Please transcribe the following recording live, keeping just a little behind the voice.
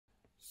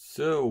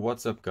So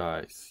what's up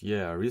guys?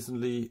 Yeah,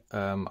 recently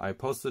I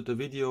posted a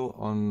video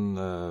on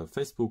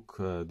Facebook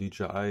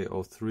DJI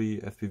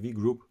 03 FPV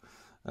group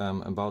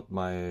about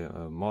my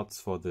mods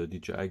for the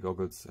DJI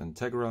goggles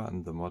Integra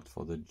and the mod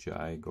for the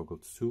DJI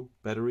goggles 2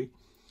 battery.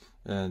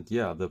 And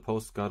yeah, the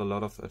post got a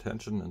lot of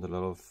attention and a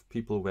lot of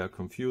people were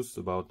confused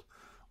about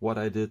what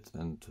I did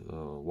and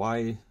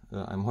why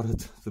I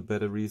modded the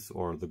batteries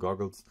or the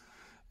goggles.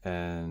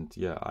 And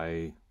yeah,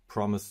 I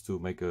promised to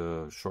make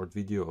a short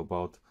video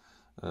about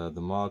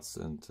the mods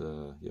and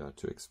yeah,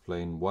 to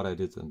explain what I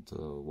did and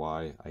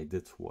why I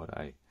did what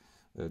I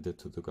did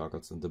to the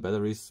goggles and the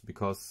batteries.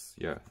 Because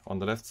yeah, on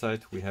the left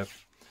side we have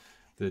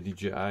the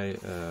DJI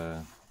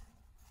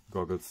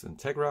goggles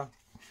Integra,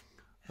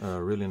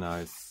 really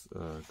nice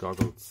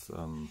goggles.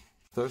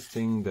 First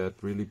thing that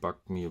really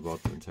bugged me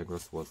about the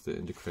Integras was the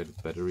integrated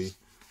battery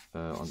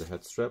on the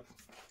head strap.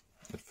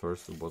 At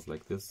first it was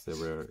like this, they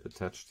were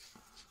attached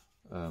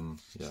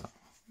yeah,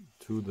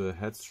 to the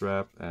head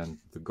strap, and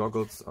the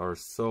goggles are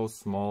so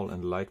small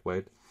and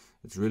lightweight.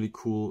 It's really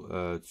cool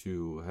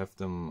to have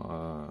them,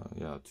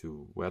 yeah,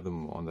 to wear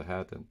them on the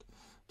head and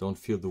don't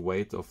feel the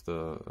weight of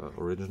the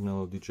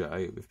original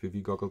DJI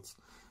FPV goggles.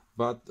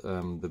 But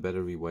the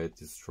battery weight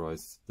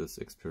destroys this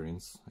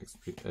experience,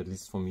 at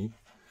least for me.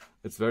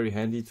 It's very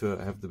handy to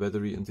have the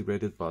battery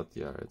integrated, but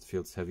yeah, it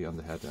feels heavy on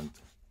the head. And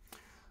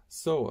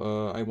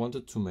so I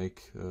wanted to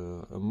make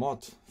a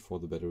mod for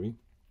the battery.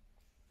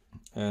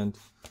 And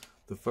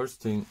the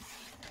first thing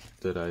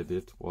that I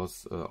did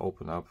was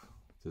open up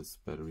this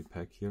battery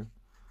pack here.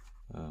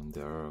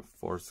 There are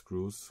 4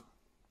 screws,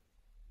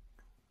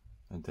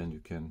 and then you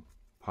can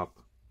pop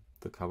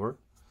the cover,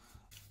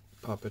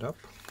 pop it up.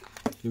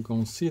 You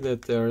can see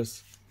that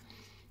there's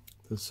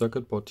the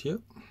circuit board here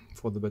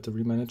for the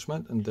battery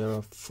management, and there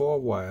are 4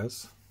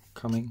 wires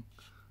coming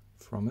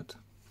from it.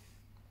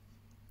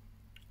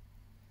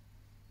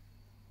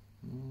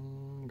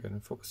 Gonna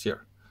focus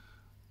here.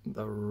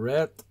 The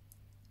red,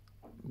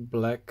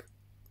 black,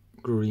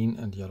 green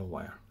and yellow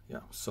wire.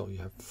 Yeah, so you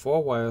have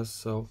 4 wires,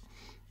 so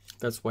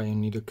that's why you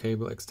need a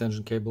cable,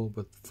 extension cable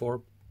with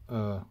 4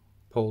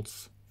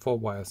 poles, 4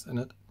 wires in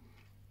it.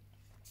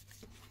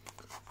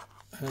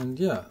 And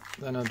yeah,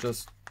 then I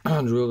just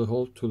drill the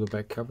hole to the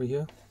back cover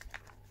here.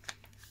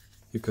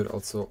 You could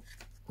also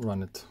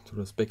run it to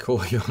this big hole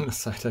here on the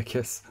side, I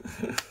guess.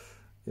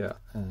 Yeah,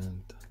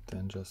 and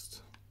then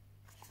just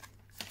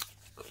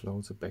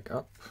close it back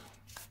up.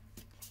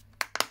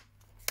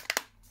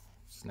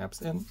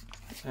 Snaps in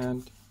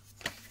and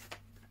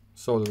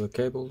solder the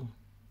cable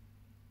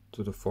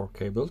to the 4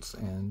 cables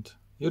and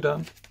you're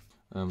done.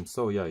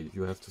 So yeah,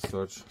 you have to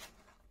search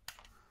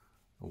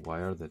a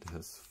wire that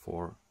has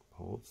 4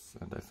 poles,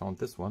 and I found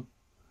this one.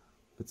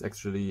 It's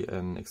actually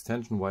an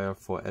extension wire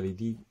for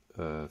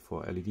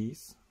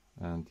LEDs,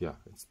 and yeah,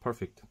 it's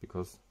perfect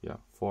because yeah,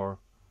 4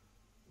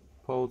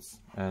 poles,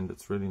 and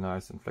it's really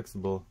nice and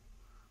flexible,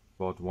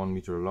 about 1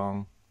 meter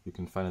long. You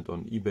can find it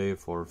on eBay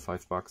for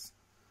 $5.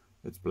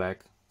 It's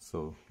black,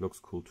 so looks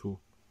cool too.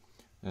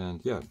 And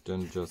yeah,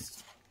 then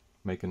just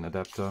make an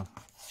adapter.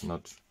 It's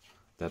not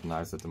that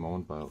nice at the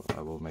moment, but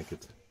I will make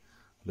it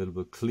a little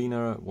bit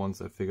cleaner once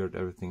I figured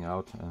everything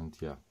out. And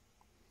yeah,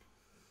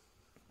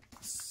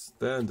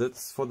 then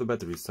that's for the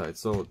battery side.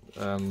 So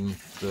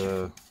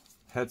the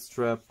head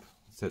strap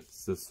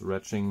sets this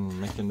ratcheting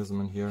mechanism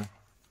in here,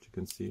 which you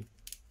can see.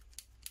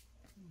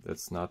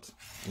 That's not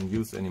in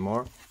use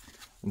anymore.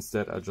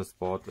 Instead, I just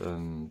bought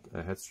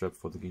a head strap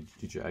for the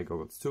DJI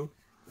goggles 2.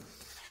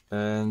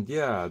 And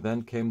yeah,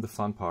 then came the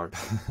fun part.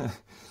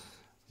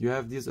 You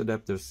have these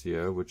adapters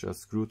here, which are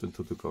screwed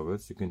into the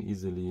goggles. You can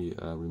easily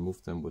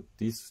remove them with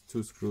these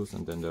 2 screws,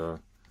 and then there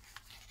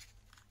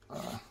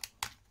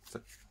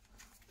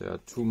are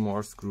 2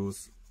 more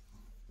screws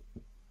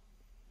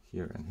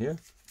here and here.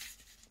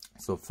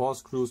 So 4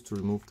 screws to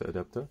remove the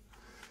adapter.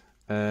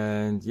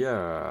 And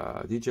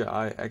yeah,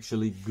 DJI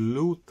actually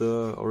glued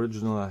the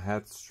original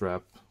head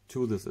strap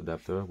to this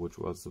adapter, which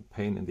was a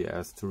pain in the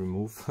ass to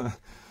remove.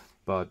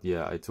 But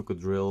yeah, I took a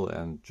drill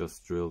and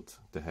just drilled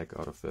the heck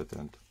out of it.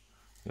 And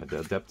yeah,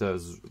 the adapter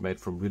is made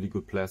from really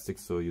good plastic,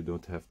 so you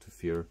don't have to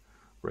fear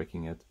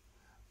breaking it.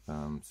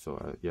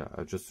 So yeah,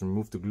 I just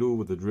removed the glue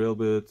with the drill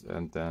bit,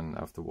 and then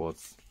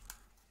afterwards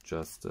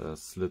just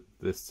slid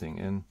this thing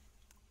in,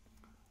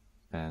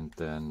 and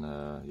then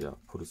yeah,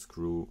 put a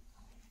screw.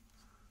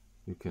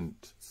 You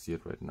can't see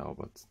it right now,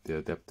 but the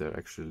adapter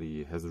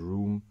actually has a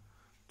room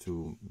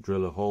to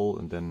drill a hole,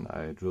 and then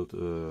I drilled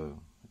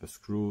a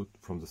screw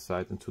from the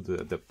side into the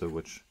adapter,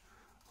 which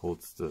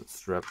holds the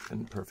strap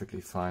in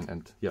perfectly fine.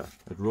 And yeah,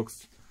 it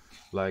looks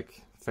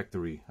like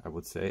factory, I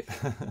would say.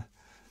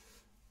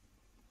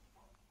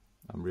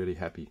 I'm really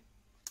happy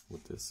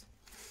with this.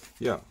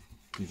 Yeah,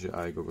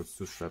 DJI goggles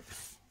 2 strap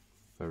is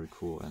very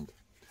cool. And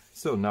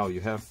so now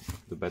you have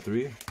the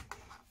battery,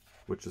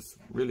 which is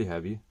really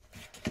heavy,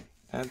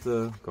 and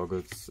the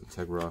goggles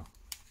Integra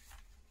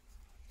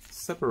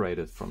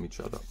separated from each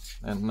other.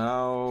 And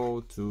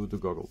now to the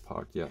goggle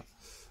part. Yeah,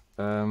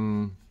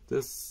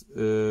 this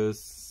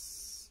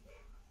is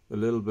a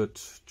little bit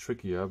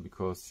trickier,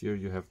 because here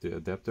you have the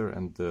adapter,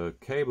 and the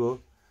cable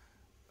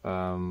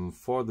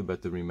for the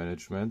battery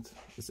management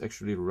is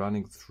actually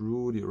running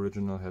through the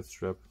original head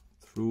strap,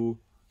 through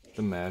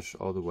the mesh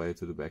all the way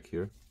to the back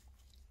here.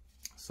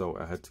 So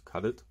I had to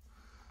cut it,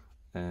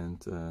 and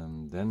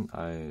then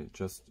I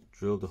just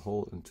drilled a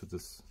hole into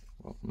this.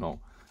 Well, no,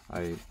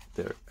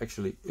 there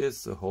actually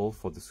is a hole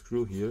for the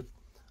screw here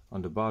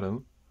on the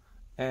bottom,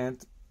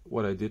 and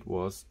what I did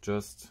was,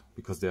 just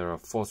because there are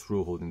 4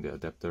 screws holding the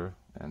adapter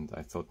and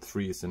I thought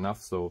 3 is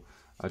enough, so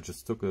I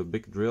just took a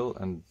big drill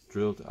and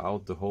drilled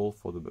out the hole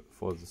for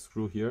the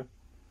screw here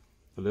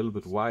a little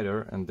bit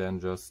wider, and then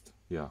just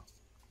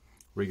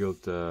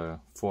wriggled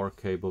 4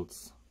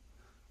 cables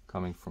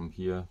coming from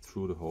here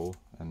through the hole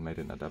and made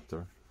an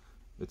adapter.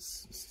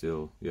 It's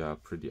still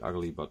pretty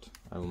ugly, but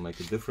I will make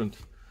a different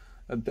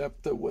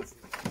adapter with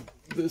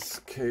this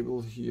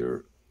cable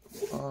here.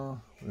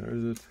 Where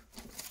is it?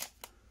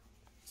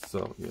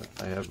 So yeah,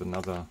 I have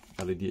another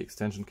LED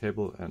extension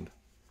cable, and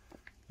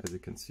as you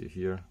can see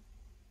here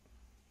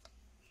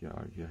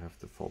you have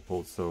the 4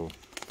 poles. So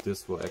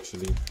this will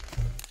actually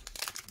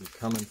be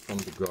coming from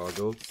the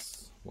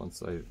goggles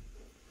once I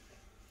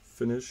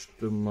finish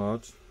the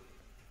mod.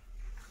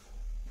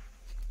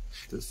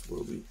 This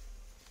will be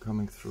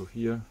coming through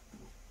here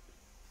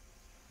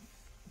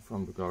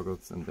from the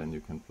goggles, and then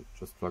you can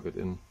just plug it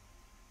in.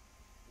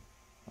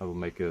 I will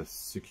make a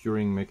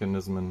securing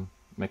mechanism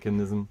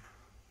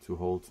to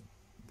hold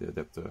the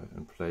adapter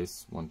in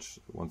place once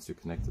you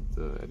connected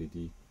the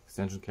LED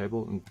extension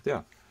cable, and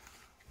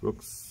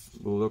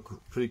will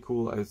look pretty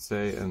cool, I'd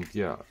say. And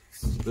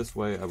this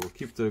way I will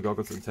keep the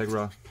goggles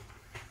Integra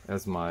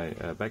as my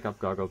backup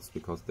goggles,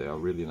 because they are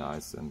really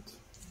nice and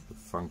the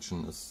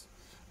function is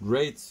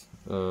great,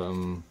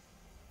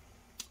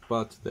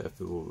 but the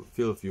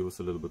field of view is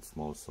a little bit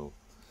small, so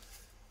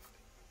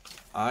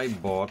I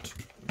bought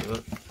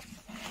the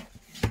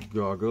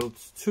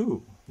goggles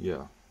too.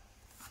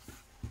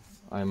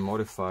 I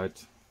modified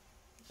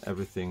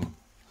everything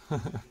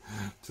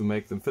to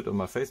make them fit on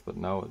my face, but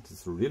now it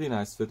is a really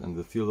nice fit and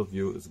the field of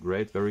view is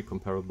great, very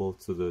comparable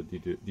to the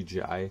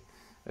DJI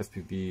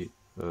FPV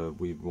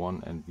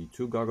V1 and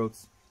V2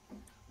 goggles.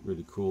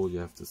 Really cool. You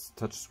have this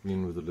touch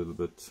screen with a little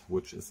bit,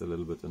 which is a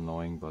little bit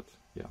annoying, but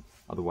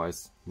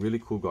otherwise really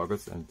cool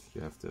goggles. And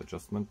you have the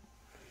adjustment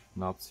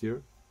knobs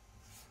here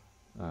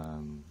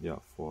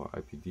for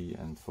IPD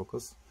and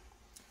focus.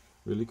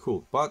 Really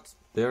cool. But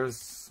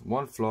there's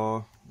one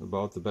flaw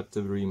about the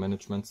battery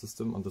management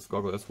system on this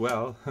goggle as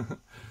well,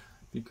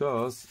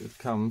 because it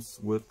comes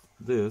with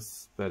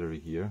this battery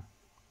here,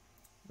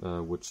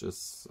 which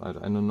is, I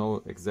don't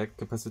know exact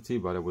capacity,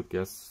 but I would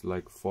guess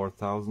like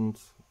 4000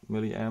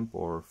 milliamp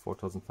or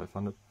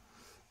 4500,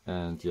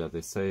 and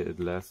they say it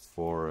lasts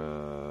for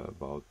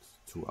about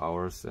 2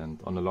 hours. And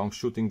on a long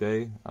shooting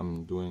day,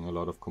 I'm doing a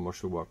lot of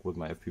commercial work with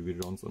my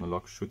FPV drones. On a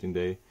long shooting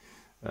day,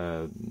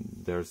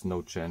 there's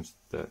no chance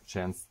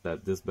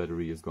that this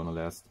battery is gonna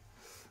last.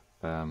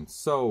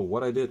 So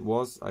what I did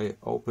was I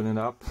opened it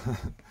up.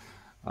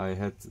 I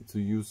had to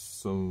use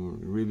some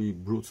really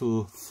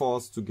brutal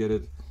force to get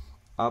it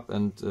up,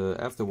 and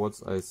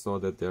afterwards I saw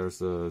that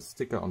there's a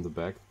sticker on the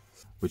back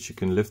which you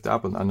can lift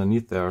up, and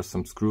underneath there are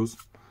some screws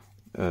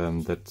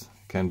that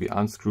can be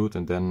unscrewed,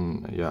 and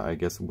then I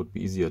guess it would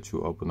be easier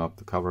to open up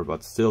the cover,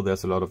 but still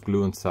there's a lot of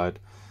glue inside.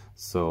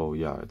 So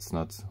it's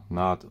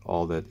not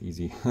all that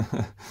easy.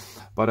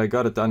 But I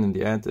got it done in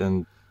the end,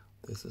 and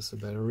this is the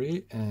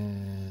battery,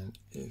 and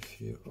if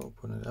you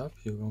open it up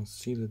you're going to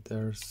see that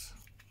there's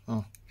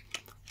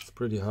it's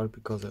pretty hard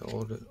because I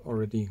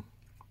already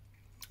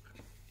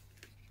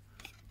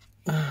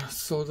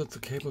soldered the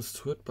cables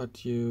to it,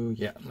 but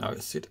now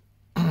you see it.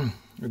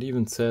 It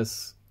even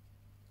says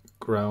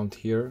ground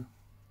here,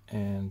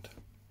 and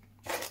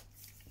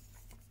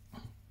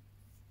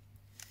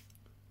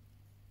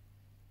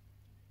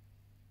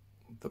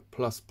the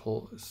plus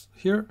pole is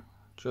here.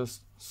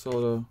 Just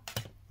solder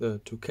the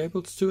 2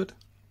 cables to it.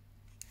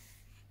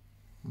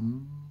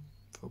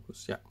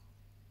 Focus,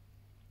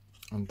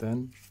 and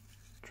then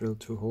drill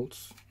 2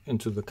 holes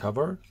into the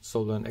cover,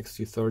 solder an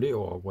XT30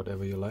 or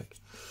whatever you like,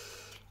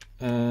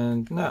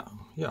 and now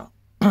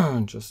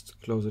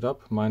just close it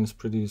up. Mine is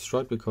pretty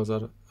destroyed because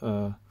I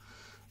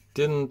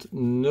didn't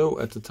know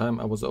at the time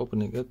I was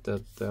opening it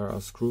that there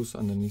are screws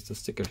underneath the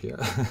sticker here.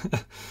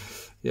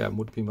 It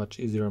would be much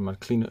easier and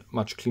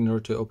much cleaner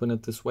to open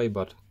it this way,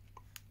 but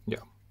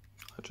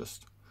I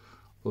just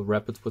will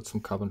wrap it with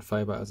some carbon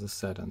fiber, as I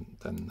said, and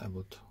then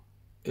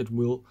it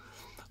will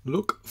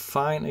look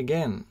fine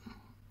again.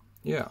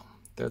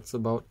 That's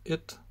about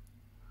it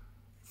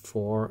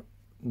for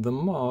the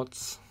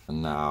mods.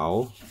 And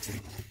now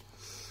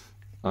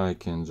I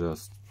can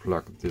just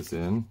plug this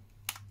in,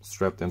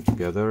 strap them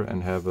together,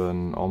 and have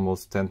an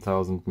almost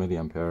 10,000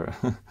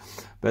 milliampere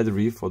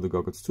battery for the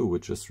goggles too,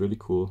 which is really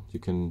cool. You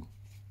can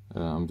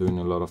I'm doing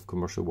a lot of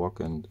commercial work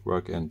and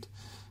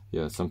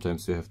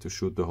sometimes you have to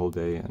shoot the whole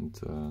day,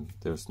 and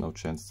there's no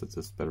chance that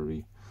this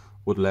battery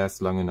would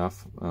last long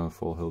enough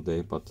for a whole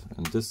day. But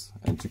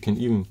you can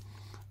even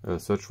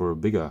search for a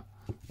bigger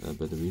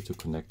battery to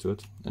connect to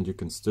it, and you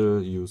can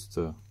still use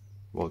the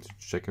voltage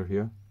checker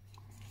here.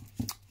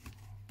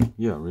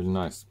 Yeah, really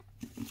nice.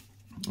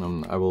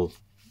 I will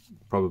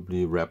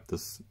probably wrap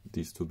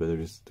these two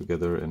batteries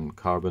together in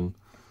carbon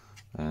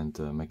and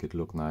make it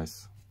look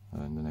nice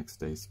in the next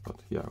days. But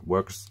yeah,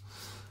 works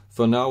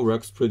for now,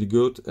 works pretty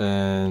good.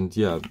 And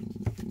yeah,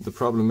 the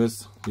problem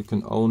is you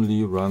can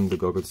only run the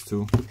goggles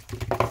 2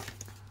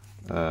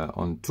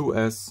 on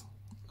 2S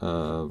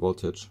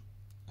voltage,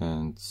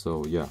 and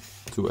so yeah,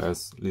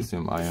 2S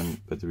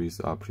lithium-ion batteries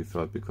are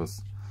preferred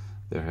because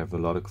they have a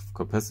lot of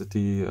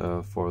capacity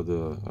for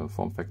the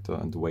form factor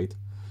and the weight.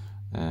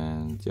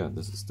 And yeah,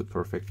 this is the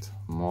perfect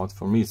mod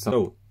for me.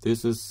 So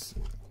this is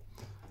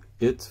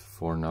it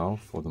for now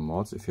for the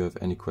mods. If you have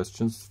any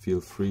questions,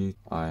 feel free.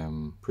 I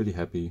am pretty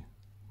happy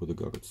with the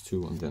goggles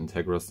 2 and the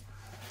Integras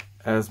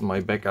as my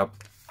backup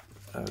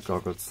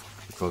goggles,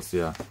 because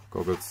yeah,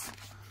 goggles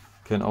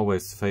can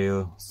always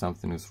fail,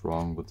 something is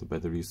wrong with the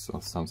batteries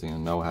or something,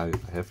 and now I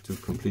have two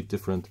complete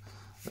different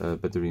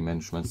battery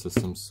management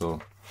systems. So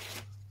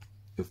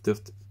if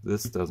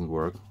this doesn't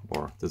work,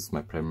 or this is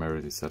my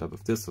primary setup,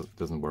 if this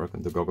doesn't work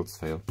and the goggles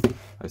fail,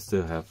 I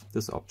still have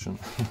this option.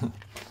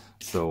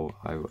 So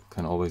I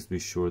can always be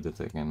sure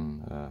that I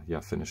can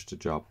yeah, finish the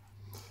job,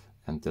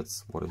 and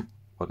that's what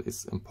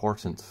is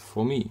important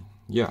for me.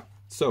 Yeah,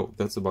 so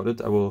that's about it.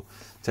 I will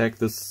tag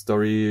this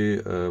story,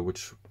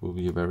 which will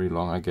be very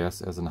long, I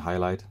guess, as a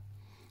highlight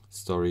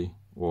story,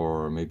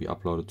 or maybe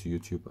upload it to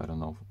YouTube, I don't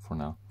know for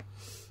now.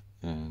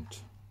 And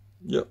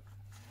yeah,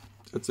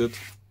 that's it.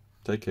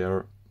 Take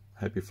care,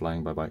 happy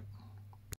flying, bye bye.